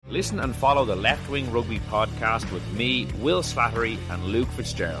Listen and follow the Left Wing Rugby podcast with me, Will Slattery and Luke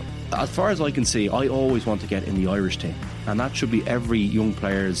Fitzgerald. As far as I can see, I always want to get in the Irish team, and that should be every young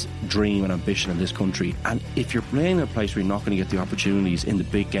player's dream and ambition in this country. And if you're playing in a place where you're not going to get the opportunities in the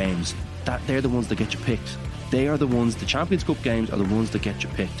big games, that they're the ones that get you picked. They are the ones, the Champions Cup games are the ones that get you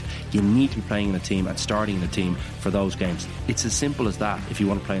picked. You need to be playing in a team and starting in a team for those games. It's as simple as that if you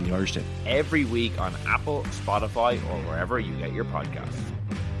want to play in the Irish team. Every week on Apple, Spotify or wherever you get your podcasts.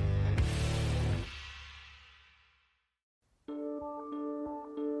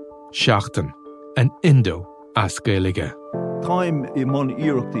 Seachtain, an Indo as Gaeilge. Táim I mon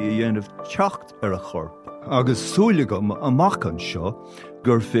iarachtaí a dhéanamh teacht ar a chorp, agus súlagam amach an seo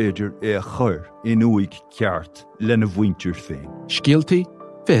gur féidir é a chur in uig ceart lena bhaintir féin. Scialtaí,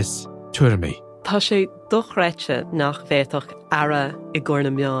 fis, tuirmí. Tá sé dochreite nach bhéadach ara I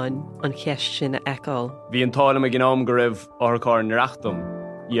gcóna meáin an cheist sin a eáil. Bhí an tála me gnám go raibh orchár narachtam.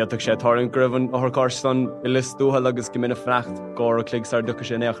 Íadach sé tárin gribhan orchár stan I list dúhal agus gimina fracht gór a cligsar ducha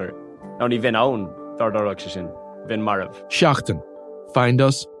sé nechar. Now ní bhín ann dardarach sé sin, bhín marabh. Seachtain. Find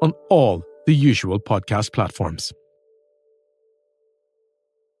us on all the usual podcast platforms.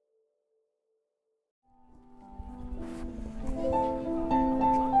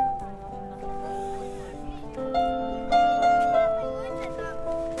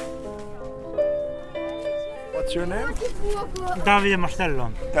 What's your name? Dario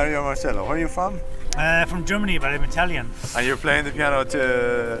Marcello. Dario Marcello. Where are you from? From Germany, but I'm Italian. And you're playing the piano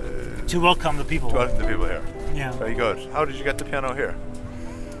To welcome the people. to welcome the people here. Yeah. Very good. How did you get the piano here?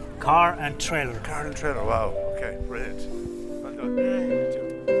 Car and trailer. Car and trailer. Wow. Okay. Brilliant. Well done.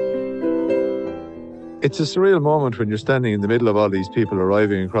 It's a surreal moment when you're standing in the middle of all these people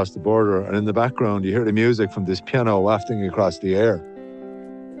arriving across the border, and in the background you hear the music from this piano wafting across the air.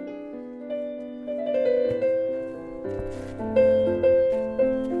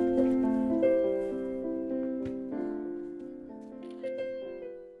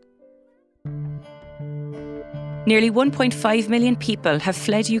 Nearly 1.5 million people have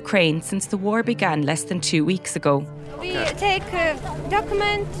fled Ukraine since the war began less than 2 weeks ago. We take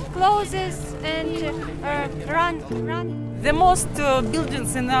documents, clothes, and run. The most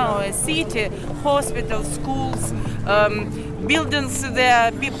buildings in our city, hospitals, schools, buildings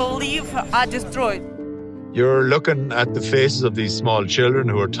where people live are destroyed. You're looking at the faces of these small children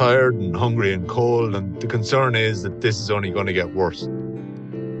who are tired and hungry and cold, and the concern is that this is only going to get worse.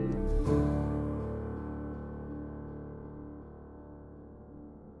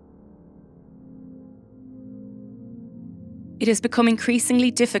 It has become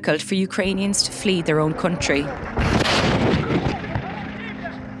increasingly difficult for Ukrainians to flee their own country.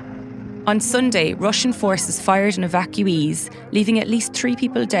 On Sunday, Russian forces fired on evacuees, leaving at least 3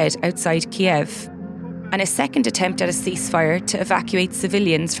 people dead outside Kiev. And a second attempt at a ceasefire to evacuate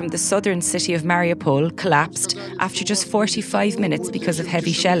civilians from the southern city of Mariupol collapsed after just 45 minutes because of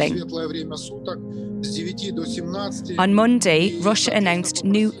heavy shelling. On Monday, Russia announced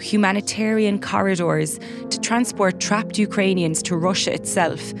new humanitarian corridors to transport trapped Ukrainians to Russia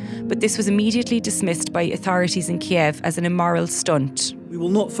itself, but this was immediately dismissed by authorities in Kiev as an immoral stunt. We will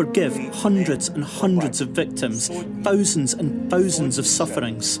not forgive hundreds and hundreds of victims, thousands and thousands of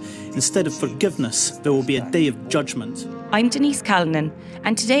sufferings. Instead of forgiveness, there will be a day of judgment. I'm Denise Callanan,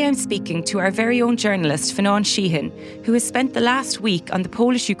 and today I'm speaking to our very own journalist, Fionnán Sheehan, who has spent the last week on the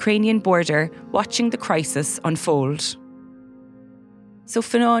Polish-Ukrainian border watching the crisis unfold. So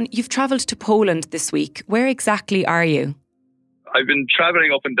Fionnán, you've travelled to Poland this week. Where exactly are you? I've been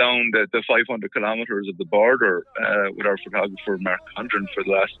travelling up and down the 500 kilometres of the border with our photographer Mark Condren for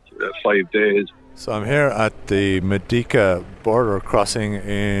the last 5 days. So I'm here at the Medyka border crossing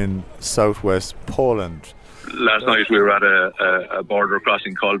in southwest Poland. Last night we were at a border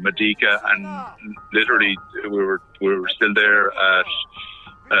crossing called Medyka, and literally we were still there at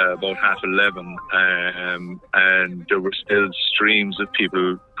about 11:30, and there were still streams of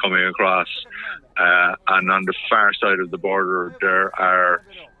people coming across. And on the far side of the border, there are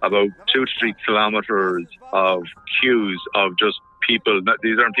about 2 to 3 kilometres of queues of just people.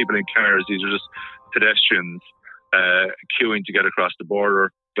 These aren't people in cars; these are just pedestrians queuing to get across the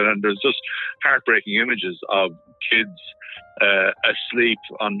border. But then there's just heartbreaking images of kids asleep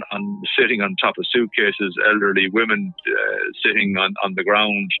sitting on top of suitcases, elderly women sitting on the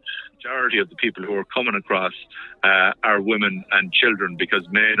ground. The majority of the people who are coming across are women and children, because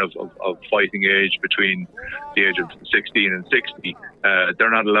men of fighting age between the age of 16 and 60,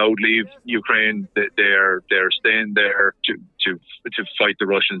 they're not allowed to leave Ukraine. They're staying there to fight the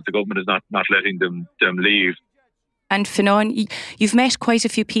Russians. The government is not letting them leave. And Fionnán, you've met quite a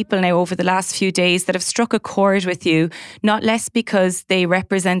few people now over the last few days that have struck a chord with you, not less because they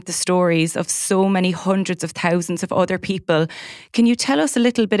represent the stories of so many hundreds of thousands of other people. Can you tell us a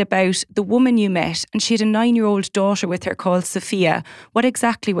little bit about the woman you met? And she had a 9-year-old daughter with her called Sophia. What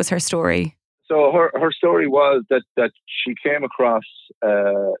exactly was her story? So her story was that she came across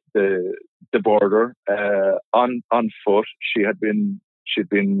the border on foot. She'd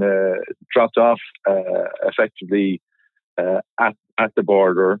been dropped off effectively at the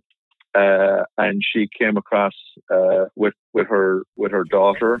border, and she came across with her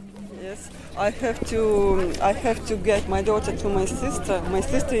daughter. Yes, I have to get my daughter to my sister. My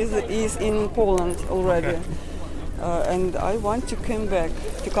sister is in Poland already. And I want to come back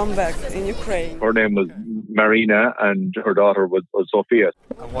in Ukraine. Her name was Marina, and her daughter was Sophia.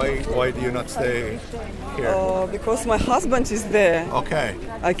 And why do you not stay here? Because my husband is there. Okay.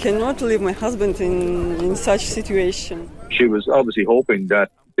 I cannot leave my husband in such situation. She was obviously hoping that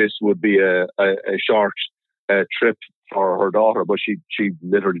this would be a short trip for her daughter, but she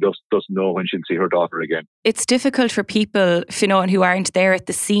literally just doesn't know when she'll see her daughter again. It's difficult for people, Fionnán, who aren't there at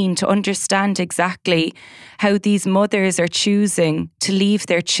the scene to understand exactly how these mothers are choosing to leave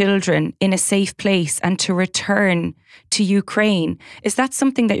their children in a safe place and to return to Ukraine. Is that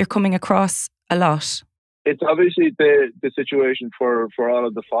something that you're coming across a lot? It's obviously the situation for all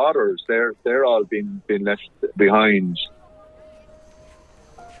of the fathers. They're all been left behind.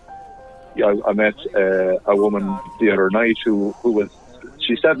 Yeah, I met a woman the other night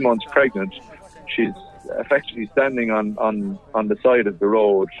she's 7 months pregnant. She's effectively standing on the side of the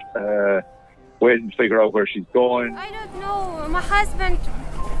road, waiting to figure out where she's going. I don't know. My husband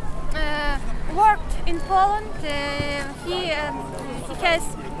worked in Poland. He has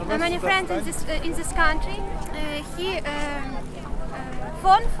many friends in this country. He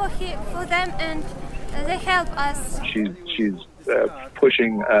phoned for them, and they help us. She's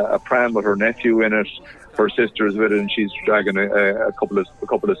pushing a pram with her nephew in it. Her sister is with it, and she's dragging a couple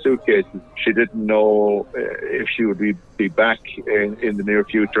of suitcases. She didn't know if she would be back in the near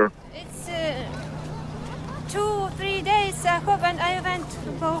future. It's 2-3 days. I hope, and I want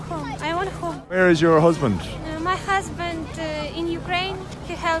to go home. I want home. Where is your husband? My husband in Ukraine.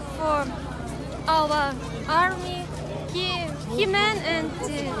 He helped for our army. He man, and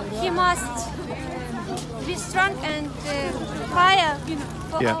he must be strong and fire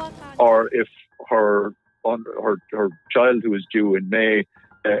for our country. Or if her child, who is due in May,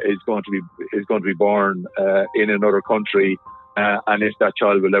 is going to be born in another country, and if that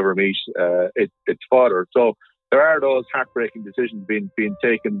child will ever meet its father. So there are those heartbreaking decisions being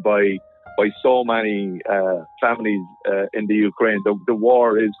taken by so many families in the Ukraine. The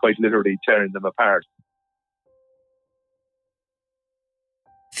war is quite literally tearing them apart.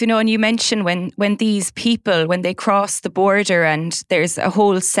 Fionnán, you mentioned when these people, when they cross the border and there's a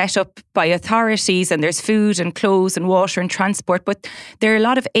whole setup by authorities and there's food and clothes and water and transport, but there are a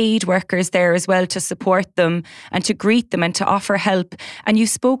lot of aid workers there as well to support them and to greet them and to offer help. And you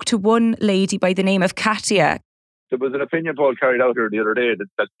spoke to one lady by the name of Katia. There was an opinion poll carried out here the other day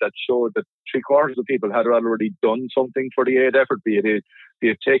that showed that 3/4 of people had already done something for the aid effort, be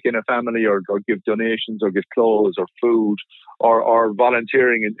it taking a family or give donations or give clothes or food or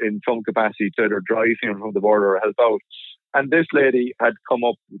volunteering in some capacity to either drive in from the border or help out. And this lady had come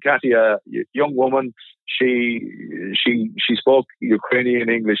up, Katia, young woman. She spoke Ukrainian,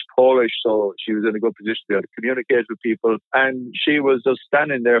 English, Polish, so she was in a good position to be able to communicate with people. And she was just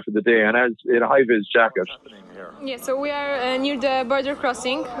standing there for the day, and as in a high-vis jacket. Yeah, so we are near the border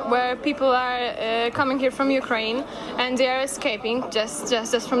crossing where people are coming here from Ukraine, and they are escaping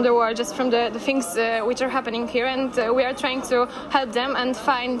just from the war, just from the things which are happening here, and we are trying to help them and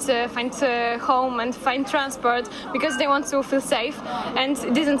find home and find transport because they want to feel safe, and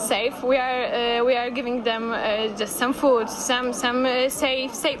it isn't safe. We are giving them just some food, some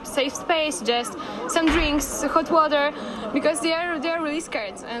safe space, just some drinks, hot water, because they are really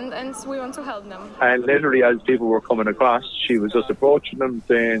scared, and we want to help them. And literally, as people were coming across, she was just approaching them,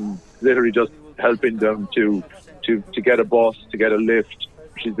 saying, literally just helping them to get a bus, to get a lift.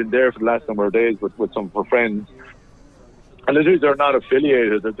 She's been there for the last number of days with some of her friends. And literally, they're not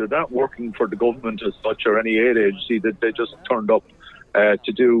affiliated, they're not working for the government as such or any aid agency. That they just turned up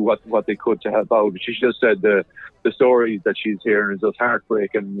to do what they could to help out. She just said the stories that she's hearing is just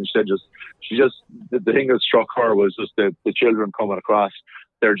heartbreaking. She just the thing that struck her was just the children coming across.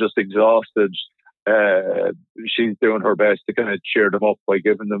 They're just exhausted. She's doing her best to kind of cheer them up by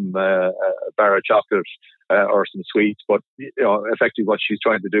giving them a bar of chocolate or some sweets. But effectively, what she's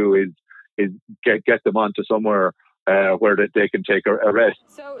trying to do is get them onto somewhere where they can take a rest.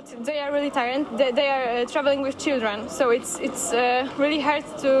 So they are really tired. They are traveling with children, so it's really hard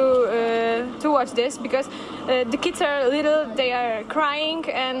to watch this because the kids are little, they are crying,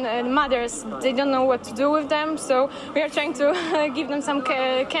 and mothers, they don't know what to do with them. So we are trying to give them some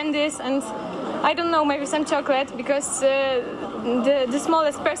candies and I don't know, maybe some chocolate, because the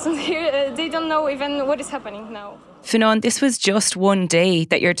smallest person here, they don't know even what is happening now. Fionnán, this was just one day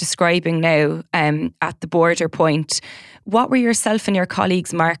that you're describing now at the border point. What were yourself and your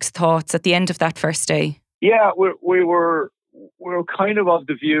colleagues Mark's thoughts at the end of that first day? Yeah, we were kind of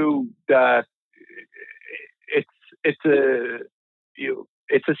the view that it's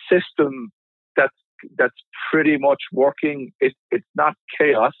a system that's pretty much working. It's not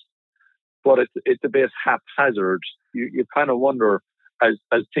chaos, but it's a bit haphazard. You kind of wonder as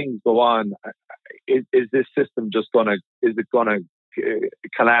things go on, is this system just gonna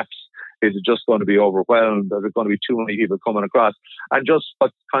collapse? Is it just going to be overwhelmed? Are there going to be too many people coming across? And just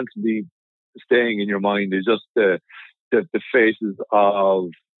what's constantly staying in your mind is just the faces of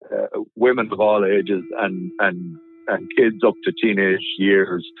women of all ages and kids up to teenage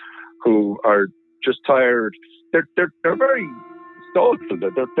years who are just tired. They're very stoical.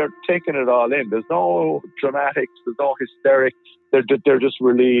 They're taking it all in. There's no dramatics. There's no hysterics. They're just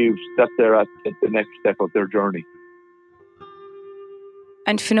relieved that they're at the next step of their journey.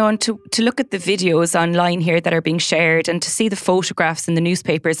 And Fionnán, to look at the videos online here that are being shared and to see the photographs in the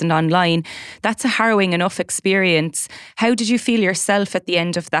newspapers and online, that's a harrowing enough experience. How did you feel yourself at the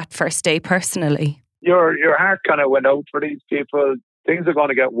end of that first day personally? Your heart kind of went out for these people. Things are going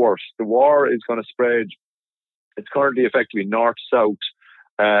to get worse. The war is going to spread. It's currently effectively north, south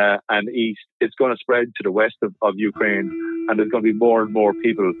and east. It's going to spread to the west of Ukraine, and there's going to be more and more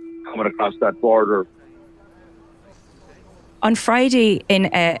people coming across that border. On Friday,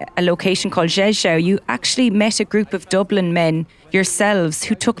 in a location called Rzeszów, you actually met a group of Dublin men yourselves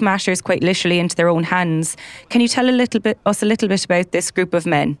who took matters quite literally into their own hands. Can you tell us a little bit about this group of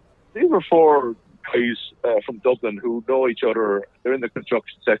men? These were four guys from Dublin who know each other. They're in the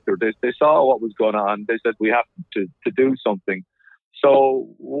construction sector. They saw what was going on. They said, we have to do something. So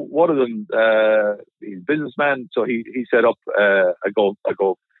one of them, he's a businessman, so he set up a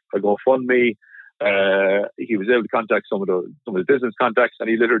GoFundMe. He was able to contact some of the business contacts, and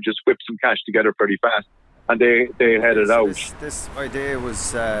he literally just whipped some cash together pretty fast, and they headed out. This idea was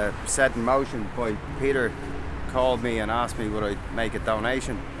set in motion by Peter. Called me and asked me would I make a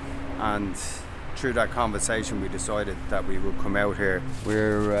donation, and through that conversation we decided that we would come out here.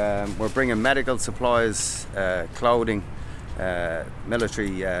 We're bringing medical supplies, clothing,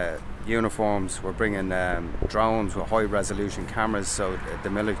 military uniforms. We're bringing drones with high resolution cameras so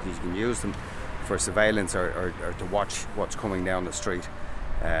the military can use them for surveillance or to watch what's coming down the street,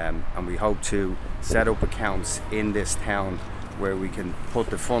 and we hope to set up accounts in this town where we can put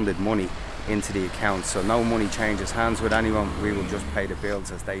the funded money into the accounts, so no money changes hands with anyone. We will just pay the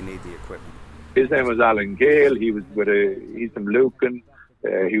bills as they need the equipment. His name was Alan Gale. He's from Lucan.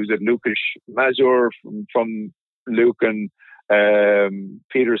 He was at Lucas Mazur from Lucan.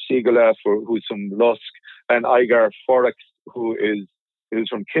 Peter Siegela, who's from Lusk, and Igar Forex, who's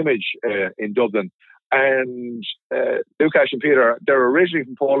from Kimmage in Dublin. And Lukasz and Peter, they're originally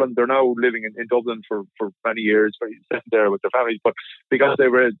from Poland. They're now living in Dublin for many years, sitting there with their families. But because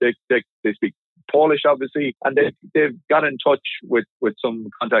they speak Polish, obviously, and they've got in touch with some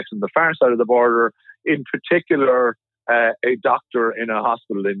contacts on the far side of the border. In particular, a doctor in a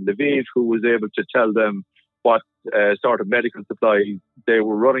hospital in Lviv who was able to tell them what sort of medical supplies they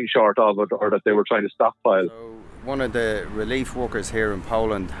were running short of or that they were trying to stockpile. So one of the relief workers here in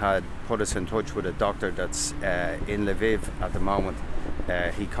Poland had put us in touch with a doctor that's in Lviv at the moment.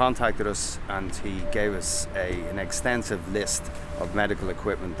 He contacted us and he gave us an extensive list of medical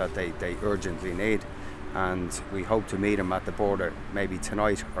equipment that they urgently need, and we hope to meet him at the border maybe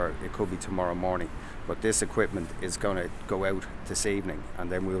tonight or it could be tomorrow morning. But this equipment is going to go out this evening,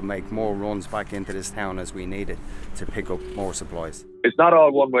 and then we'll make more runs back into this town as we need it to pick up more supplies. It's not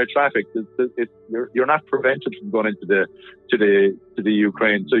all one-way traffic. You're not prevented from going into the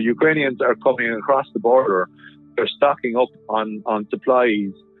Ukraine. So Ukrainians are coming across the border. They're stocking up on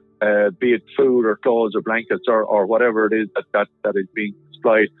supplies, be it food or clothes or blankets or whatever it is that is being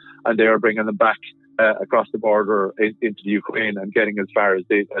supplied, and they are bringing them back across the border into the Ukraine and getting as far as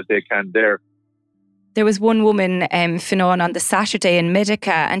they can there. There was one woman, Fionnán, on the Saturday in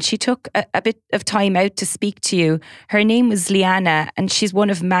Midica, and she took a bit of time out to speak to you. Her name was Liana, and she's one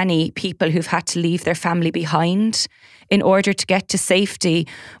of many people who've had to leave their family behind in order to get to safety.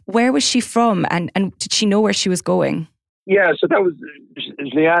 Where was she from, and did she know where she was going? Yeah, so that was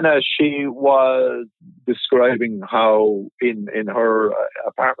Liana. She was describing how in her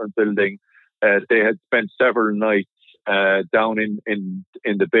apartment building they had spent several nights down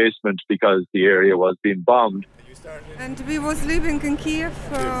in the basement because the area was being bombed. And we was living in Kiev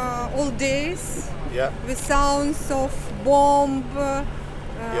all days with sounds of bomb,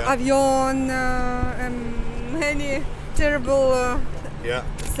 avion, many terrible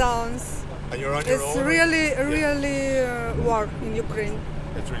sounds. And you're on your it's own? really war in Ukraine.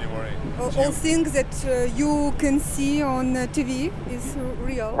 It's really worrying. All things that you can see on TV is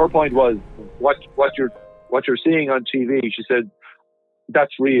real. Her point was, what you're seeing on TV, she said,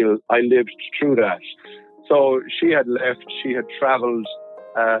 that's real. I lived through that. So she had left. She had travelled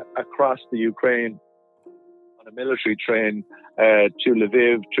across the Ukraine on a military train to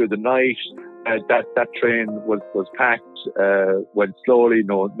Lviv through the night. That train was packed, went slowly,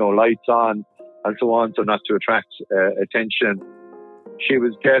 no lights on, and so on, so not to attract attention. She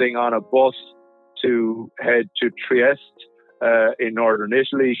was getting on a bus to head to Trieste in northern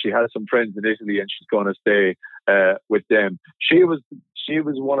Italy. She has some friends in Italy, and she's going to stay with them. She was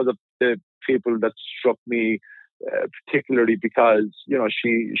one of the people that struck me particularly because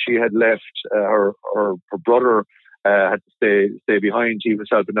she had left. Her brother had to stay behind. He was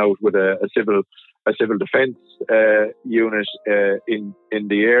helping out with a civil defence unit in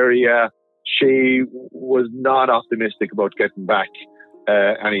the area. She was not optimistic about getting back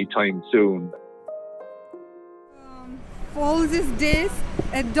anytime soon. For all these days,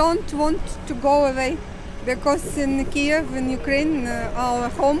 I don't want to go away because in Kiev, in Ukraine, our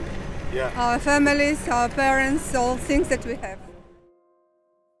home, our families, our parents, all things that we have.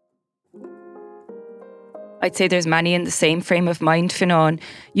 I'd say there's many in the same frame of mind, Fionnán.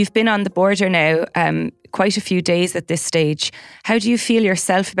 You've been on the border now quite a few days at this stage. How do you feel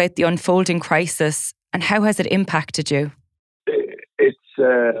yourself about the unfolding crisis, and how has it impacted you? It's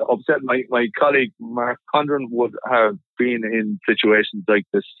upset. My colleague Mark Condren would have been in situations like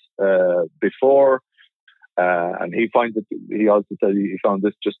this before, and he finds it. He also said he found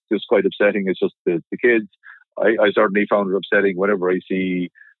this just quite upsetting. It's just the kids. I certainly found it upsetting whenever I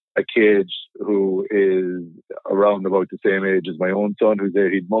see a kid who is around about the same age as my own son, who's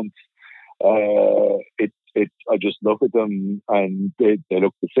 18 months. I just look at them and they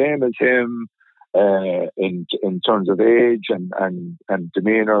look the same as him in terms of age and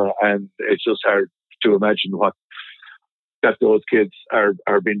demeanour, and it's just hard to imagine that those kids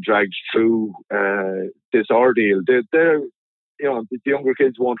are being dragged through this ordeal. They're the younger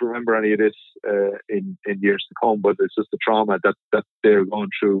kids won't remember any of this in years to come, but it's just the trauma that they're going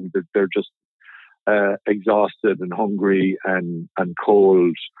through. That they're just exhausted and hungry and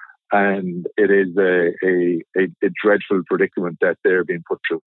cold, and it is a dreadful predicament that they're being put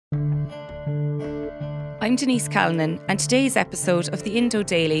through. I'm Denise Callinan, and today's episode of the Indo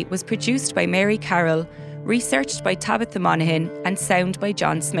Daily was produced by Mary Carroll, researched by Tabitha Monaghan, and sound by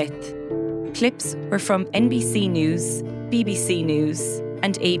John Smith. Clips were from NBC News, BBC News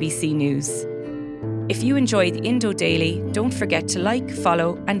and ABC News. If you enjoy the Indo Daily, don't forget to like,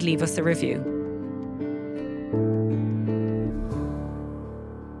 follow and leave us a review.